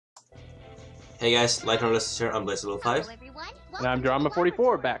Hey guys, like and listen here, I'm Blaze5. And I'm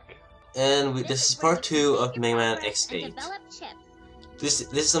Drama44 back. And this is part 2 of Mega Man X8. This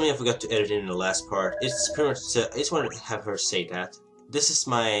is something I forgot to edit in the last part. It's pretty much, I just wanted to have her say that. This is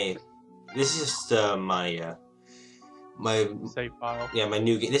my Save file. Yeah, my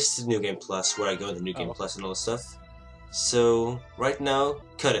new game. This is New Game Plus, where I go into New Game Plus and all this stuff. So, right now,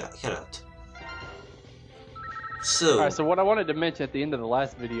 cut out. So... Alright, so what I wanted to mention at the end of the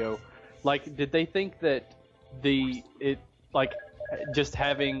last video, like, did they think that just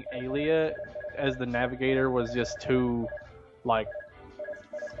having Alia as the navigator was just too, like,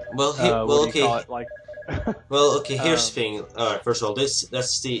 well, okay. Well, okay, here's the thing. Alright, first of all,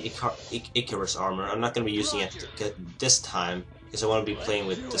 that's the A.K.A. armor. I'm not going to be using it this time, because I want to be playing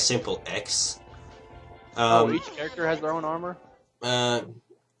with the simple X. Each character has their own armor?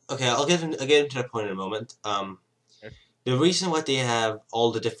 Okay, I'll get into that point in a moment. The reason why they have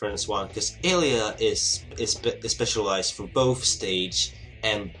all the different ones, because Alia is specialized for both stage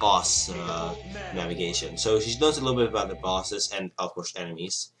and boss navigation. So she knows a little bit about the bosses and, of course,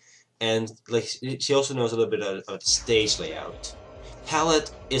 enemies. And like she also knows a little bit of the stage layout. Palette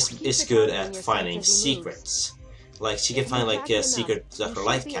is good at finding secrets. Like she can find like secret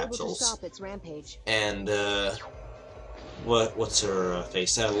life capsules. And what's her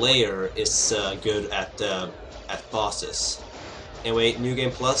face? Layer is good at bosses. Anyway, New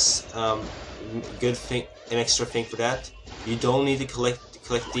Game Plus, good thing, an extra thing for that. You don't need to collect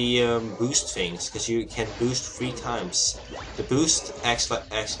the boost things, because you can boost 3 times. The boost acts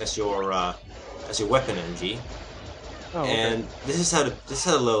as your weapon energy. Oh, okay. And this is how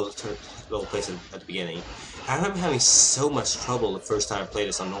the level plays at the beginning. I remember having so much trouble the first time I played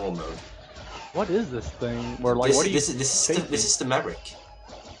this on normal mode. What is this thing? Where like this is the Maverick.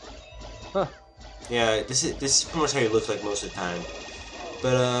 Huh. Yeah, this is pretty much how you look like most of the time.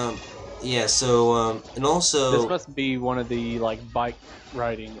 But yeah. So and also this must be one of the like bike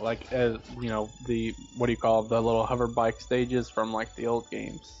riding, like you know, the what do you call it, the little hover bike stages from like the old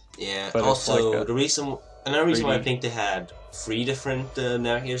games. Yeah. But also, like another reason why I think they had 3 different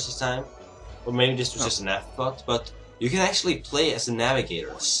navigators this time, or maybe this was just an afterthought, but you can actually play as the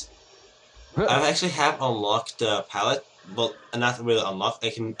navigators. I actually have unlocked the palette. Well, not really unlocked.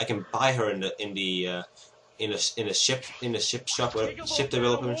 I can buy her in the ship shop, or ship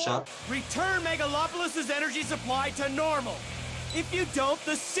development shop. Return Megalopolis's energy supply to normal. If you don't,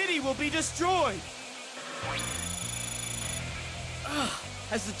 the city will be destroyed.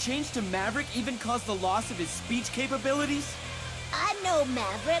 Has the change to Maverick even caused the loss of his speech capabilities? I know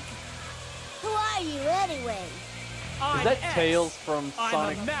Maverick. Who are you anyway? Is that Tails from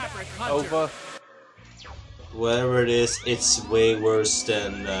Sonic Ova? Whatever it is, it's way worse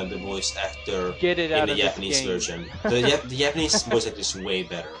than the voice actor in the Japanese version. The Japanese voice actor is way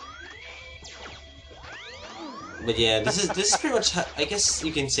better. But yeah, this is pretty much how, I guess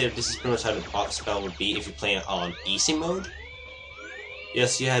you can say that this is pretty much how the boss spell would be if you play it on easy mode.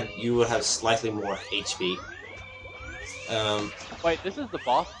 Yes, you would have slightly more HP. Wait, this is the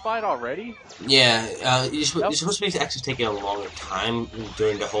boss fight already? Yeah, you're supposed to be actually taking a longer time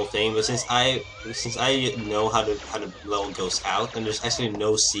during the whole thing, but since I know how the level goes out and there's actually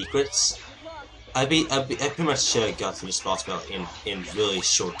no secrets, I pretty much got through this boss battle in really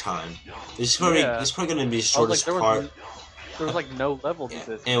short time. This is probably going to be the shortest part. There was like no level to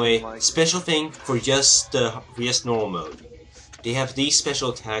this. Anyway, like... special thing for just normal mode. They have these special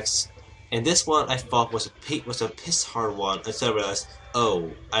attacks. And this one I thought was a piss hard one until I realized,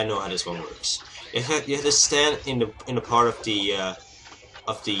 oh, I know how this one works. You have to stand in the part of the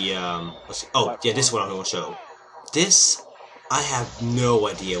this one I'm gonna show. This I have no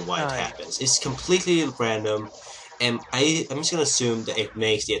idea why it happens. It's completely random, and I'm just gonna assume that it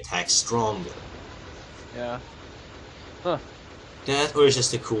makes the attack stronger. Yeah. Huh. That, or it's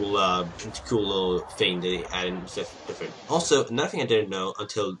just a cool little thing that they added different. Also, another thing I didn't know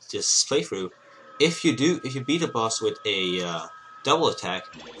until this playthrough, if you beat a boss with a double attack,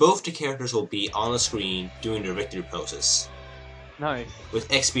 both the characters will be on the screen doing their victory poses. Nice.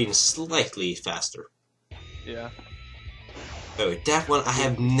 With X being slightly faster. Yeah. Oh, that one I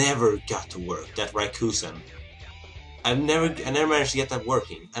have never got to work. That Raikusen. I never managed to get that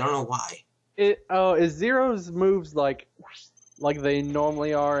working. I don't know why. Is Zero's moves like they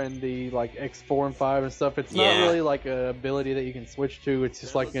normally are in the like X4 and 5 and stuff? It's not really like an ability that you can switch to. It's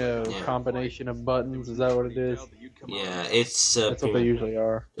just like a combination of buttons. Is that what it is? Yeah, it's that's what they usually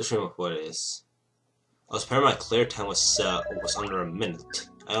are. Just remember what it is. I was apparently my clear time was under a minute.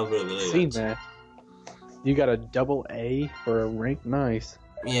 I don't really believe that. You got a double A for a rank, nice.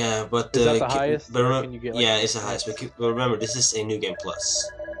 Yeah, but is that the highest? But remember, can you get, like, yeah, it's the highest. But remember, this is a New Game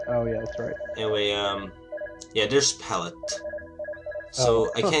Plus. Oh yeah, that's right. Anyway, yeah, there's Palette.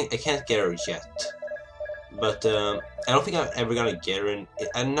 So Oh. I can't get her yet. But I don't think I'm ever gonna get her in.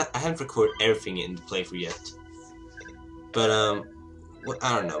 I haven't recorded everything in the playthrough yet. But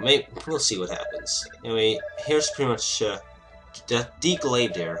I don't know. Maybe we'll see what happens. Anyway, here's pretty much that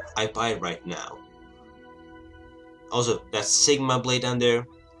D-Glade there. I buy it right now. Also, that Sigma blade down there,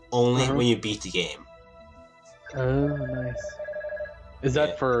 only when you beat the game. Oh, nice. Is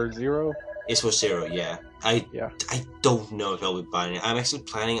that for Zero? It's for Zero, yeah. I don't know if I'll be buying it. I'm actually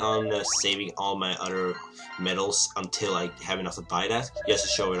planning on saving all my other medals until I have enough to buy that, just to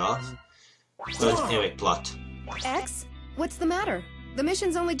show it off. But anyway, plot. X? What's the matter? The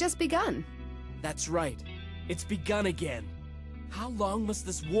mission's only just begun. That's right. It's begun again. How long must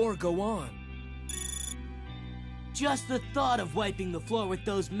this war go on? Just the thought of wiping the floor with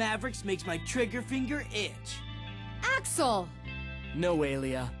those Mavericks makes my trigger finger itch. Axl! No,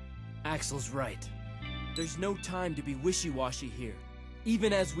 Alia. Axel's right. There's no time to be wishy-washy here.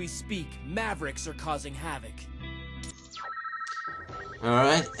 Even as we speak, Mavericks are causing havoc.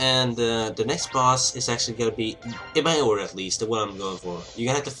 Alright, and the next boss is actually gonna be, in my order at least, the one I'm going for. You're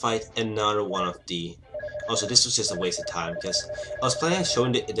gonna have to fight another one of the... Also, this was just a waste of time, because I was planning on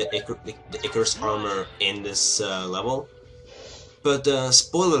showing the Icarus armor in this level. But,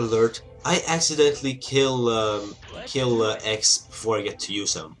 spoiler alert, I accidentally kill X before I get to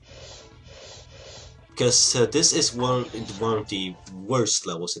use him. Because this is one of the worst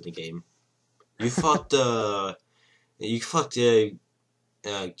levels in the game. You fought the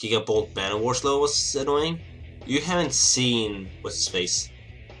Gigabolt Banner Wars level was annoying. You haven't seen what's his face.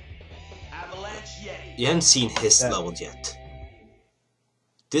 You haven't seen his level yet.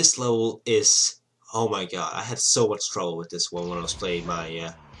 This level is, oh my god! I had so much trouble with this one when I was playing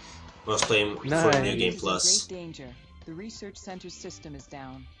my for New Game Plus. Great danger. The research center's system is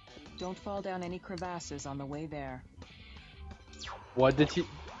down. Don't fall down any crevasses on the way there. What did you...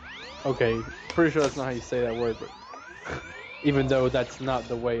 Okay, pretty sure that's not how you say that word, but... Even though that's not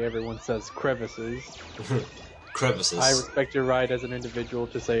the way everyone says crevices. Crevices. I respect your right as an individual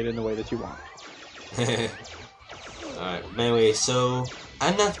to say it in the way that you want. Alright, anyway, so...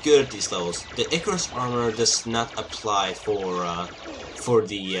 I'm not good at these levels. The Icarus armor does not apply for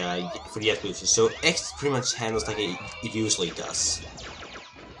the Jet boosters, so X pretty much handles like it usually does.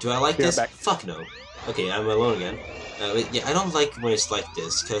 Do I like this? Fuck no. Okay, I'm alone again. Yeah, I don't like when it's like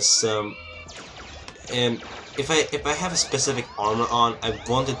this, cause if I have a specific armor on, I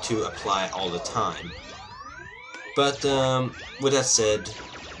want it to apply all the time. But with that said,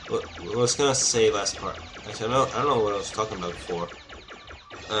 what I was gonna say last part. Actually, I don't know what I was talking about before.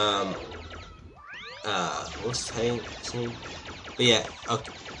 What was I saying? But yeah,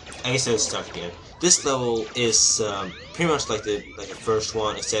 okay. I guess I'll start again. This level is pretty much like the first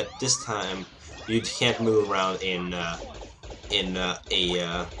one, except this time you can't move around in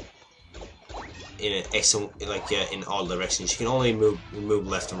all directions. You can only move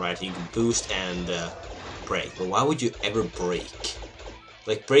left and right. You can boost and brake. But why would you ever brake?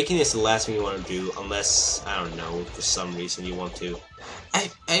 Like, braking is the last thing you want to do, unless, I don't know, for some reason you want to. I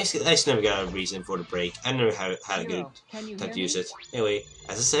just never got a reason for the brake. I never had a good time to use it. Anyway,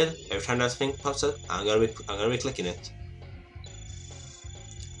 as I said, every time that thing pops up, I'm gonna be clicking it.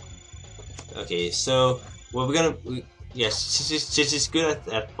 Okay, so what we're gonna yes, she's good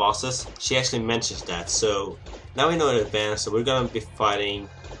at bosses. She actually mentions that. So now we know in advance. So we're gonna be fighting.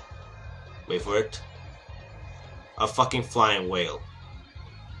 Wait for it. A fucking flying whale.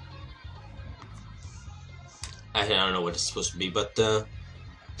 I don't know what it's supposed to be, but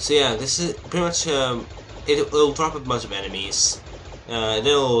so yeah, this is pretty much it'll drop a bunch of enemies, then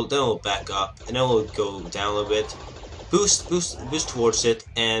it'll back up, and then it'll go down a little bit, boost towards it,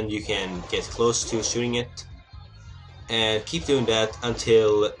 and you can get close to shooting it, and keep doing that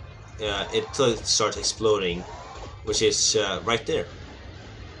until it starts exploding, which is right there.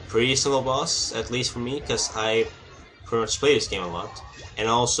 Pretty simple boss, at least for me, because I pretty much play this game a lot, and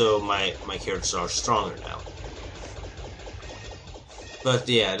also my characters are stronger now. But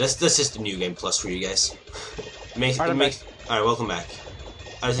yeah, this is the New Game Plus for you guys. Alright, welcome back.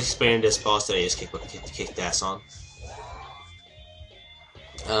 I was explaining this boss that I just kicked ass on.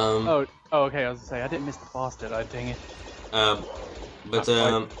 Oh, okay. I was gonna say I didn't miss the boss, did I? Dang it.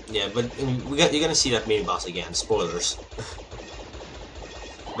 Yeah, but you're gonna see that mini boss again. Spoilers.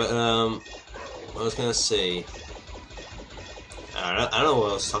 But what I was gonna say. I don't know what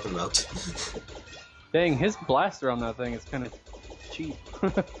I was talking about. Dang, his blaster on that thing is kind of cheap.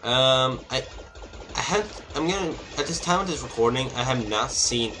 at this time of this recording, I have not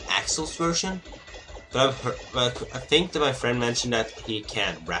seen Axl's version, But but I think that my friend mentioned that he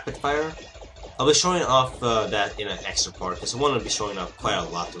can rapid fire. I'll be showing off that in an extra part because I want to be showing off quite a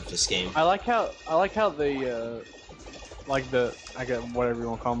lot of this game. I like how the I get whatever you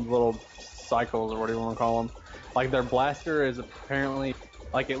want to call them, little cycles or whatever you want to call them. Like their blaster is apparently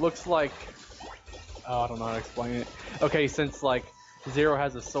like it looks like I don't know how to explain it. Okay, since like Zero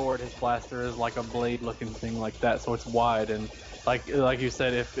has a sword, his blaster is like a blade-looking thing like that, so it's wide and like you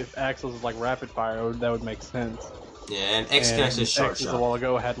said, if Axl's is like rapid fire, that would make sense. Yeah, and X can actually charge X shot. a while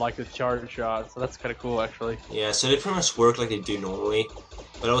ago had like the charge shot, so that's kind of cool actually. Yeah, so they pretty much work like they do normally.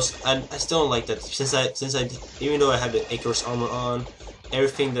 But I still don't like that since I even though I had the Icarus armor on,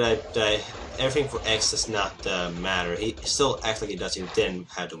 everything everything for X does not matter. He still acts like he does. He didn't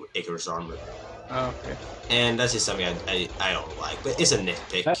have the Icarus armor. Oh, okay. And that's just something I don't like, but it's a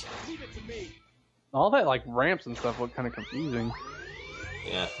nitpick. All that like ramps and stuff look kind of confusing.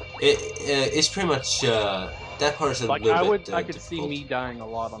 Yeah, it's pretty much that part is a like little bit I could difficult. see me dying a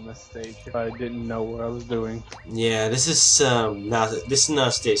lot on this stage if I didn't know what I was doing. Yeah, this is not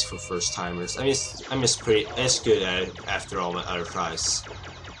a stage for first timers. I mean, it's good at it after all my other tries.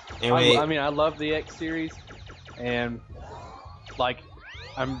 Anyway, I mean, I love the X series, and like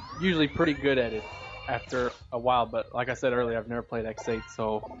I'm usually pretty good at it after a while. But like I said earlier, I've never played X8,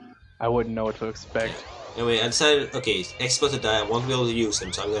 so I wouldn't know what to expect. Anyway, I decided, okay, X is about to die, I want to be able to use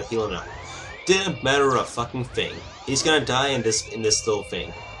him, so I'm gonna heal him up. Didn't matter a fucking thing. He's gonna die in this little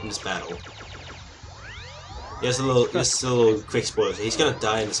thing, in this battle. Just a little quick spoiler. He's gonna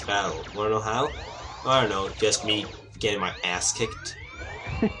die in this battle. Wanna know how? I don't know, just me getting my ass kicked.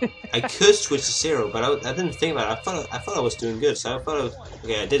 I could switch to Zero, but I didn't think about it. I thought I was doing good, so I thought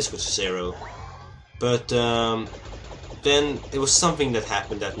okay, I did switch to Zero. But then it was something that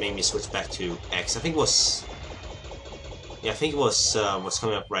happened that made me switch back to X. I think it was what's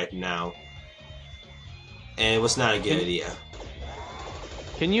coming up right now, and it was not a good idea.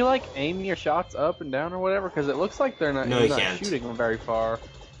 Can you like aim your shots up and down or whatever? Because it looks like they're not, No, he's you not can't. shooting them very far.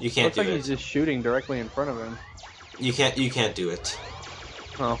 You can't Looks do like it. he's just shooting directly in front of him. You can't do it.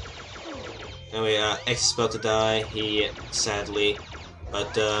 Oh. Anyway, X is about to die. He sadly,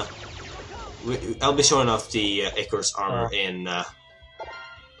 but I'll be showing off the Icarus armor in.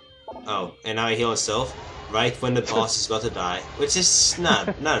 Oh, and now he heals himself right when the boss is about to die, which is not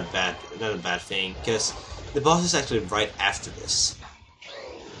a bad thing because the boss is actually right after this.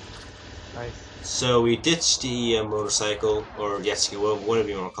 Nice. So we ditched the motorcycle or jet ski, whatever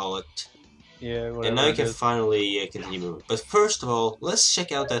you want to call it. Yeah. Whatever And now you it can is. finally continue moving. But first of all, let's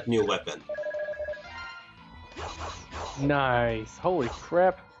check out that new weapon. Nice. Holy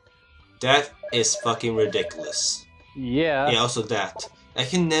crap. That is fucking ridiculous. Yeah. Yeah, also that. I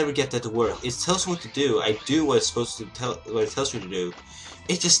can never get that to work. It tells me what to do. I do what it's supposed to what it tells me to do.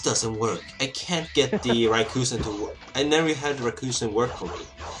 It just doesn't work. I can't get the Raikusen to work. I never had the Raikusen work for me.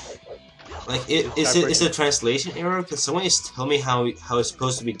 Like, is it a translation error? Because someone just tell me how it's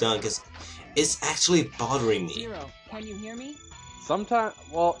supposed to be done, because it's actually bothering me. Zero, can you hear me? Sometimes,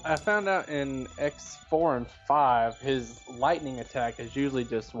 well, I found out in X4 and 5, his lightning attack is usually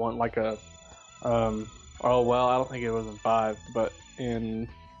just one, like a, oh, well, I don't think it was in 5, but in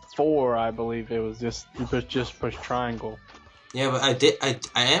 4, I believe it was just, you just push triangle. Yeah, but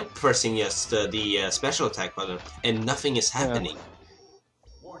I am pressing, yes, the special attack button, and nothing is happening.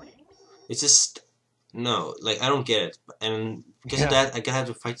 It's just, no, like, I don't get it. And because of that, I'm gonna have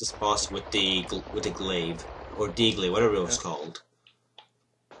to fight this boss with the glaive, or deglaive, whatever it was called.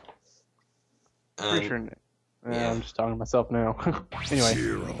 Pretty sure. Yeah. I'm just talking to myself now. Anyway.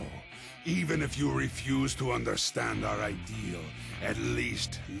 Zero, even if you refuse to understand our ideal, at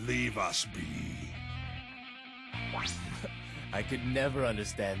least leave us be. I could never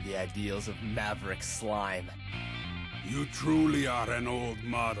understand the ideals of Maverick slime. You truly are an old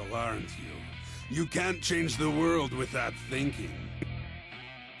model, aren't you? You can't change the world with that thinking.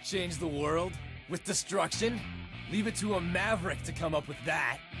 Change the world? With destruction? Leave it to a Maverick to come up with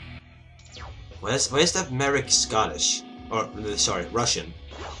that. Why is that Maverick Scottish? Or, sorry, Russian.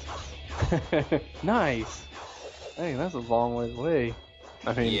 Nice. Hey, that's a long way away.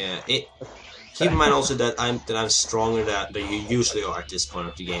 I mean, Yeah, keep in mind also that I'm stronger than you usually are at this point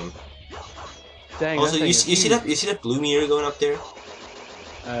of the game. dang. Also, that you thing is see that blue meter going up there?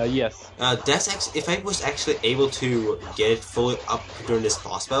 Yes. That's actually, if I was actually able to get it fully up during this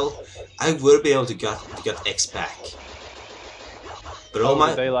boss battle, I would be able to get X back. But all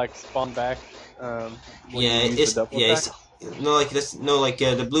my They like spawn back. When yeah, you use it's the double yeah, attack?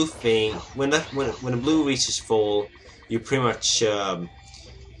 the blue thing when the blue reaches full, you pretty much I'm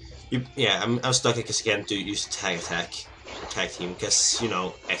stuck because I can't use tag team because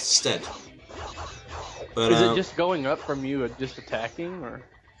X is dead. But is it just going up from you, just attacking, or?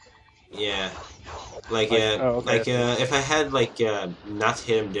 Yeah, like if I had not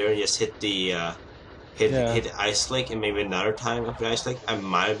hit him there and just hit the hit the ice lake and maybe another time after the ice lake, I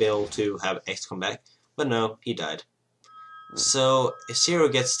might be able to have X come back. But no, he died. So Zero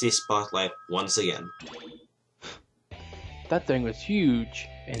gets the spotlight once again. That thing was huge.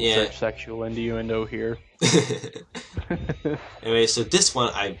 Insert sexual innuendo here. Anyway, so this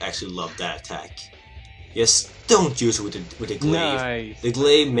one I actually love that attack. Yes, don't use it with the glaive. Nice. The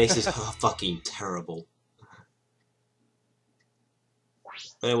glaive makes it fucking terrible.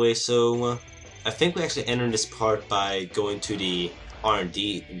 Anyway, so I think we actually entered this part by going to the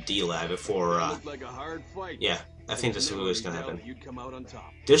R&D lab before. Yeah, I think that's what's gonna happen.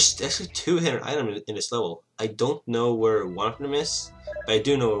 There's actually 2 hidden items in this level. I don't know where one of them is, but I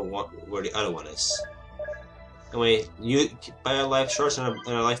do know where the other one is. Anyway, you buy a life charge and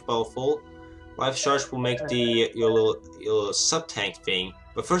a life ball full. Life charge will make your little sub tank thing.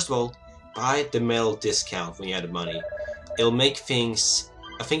 But first of all, buy the metal discount when you have the money. It'll make things.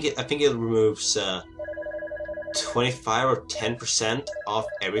 I think it removes 25 or 10% off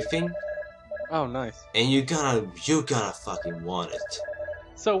everything. Oh, nice. And you gonna fucking want it.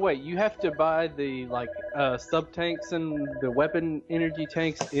 So wait, you have to buy the sub tanks and the weapon energy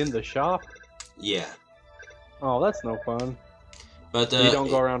tanks in the shop? Yeah. Oh, that's no fun. But you don't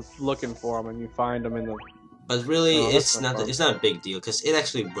go around looking for them, and you find them in the. But really, it's not a big deal because it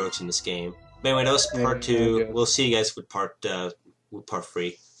actually works in this game. But anyway, that was part 2. We'll see you guys with part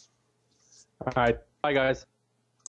 3. All right, bye guys.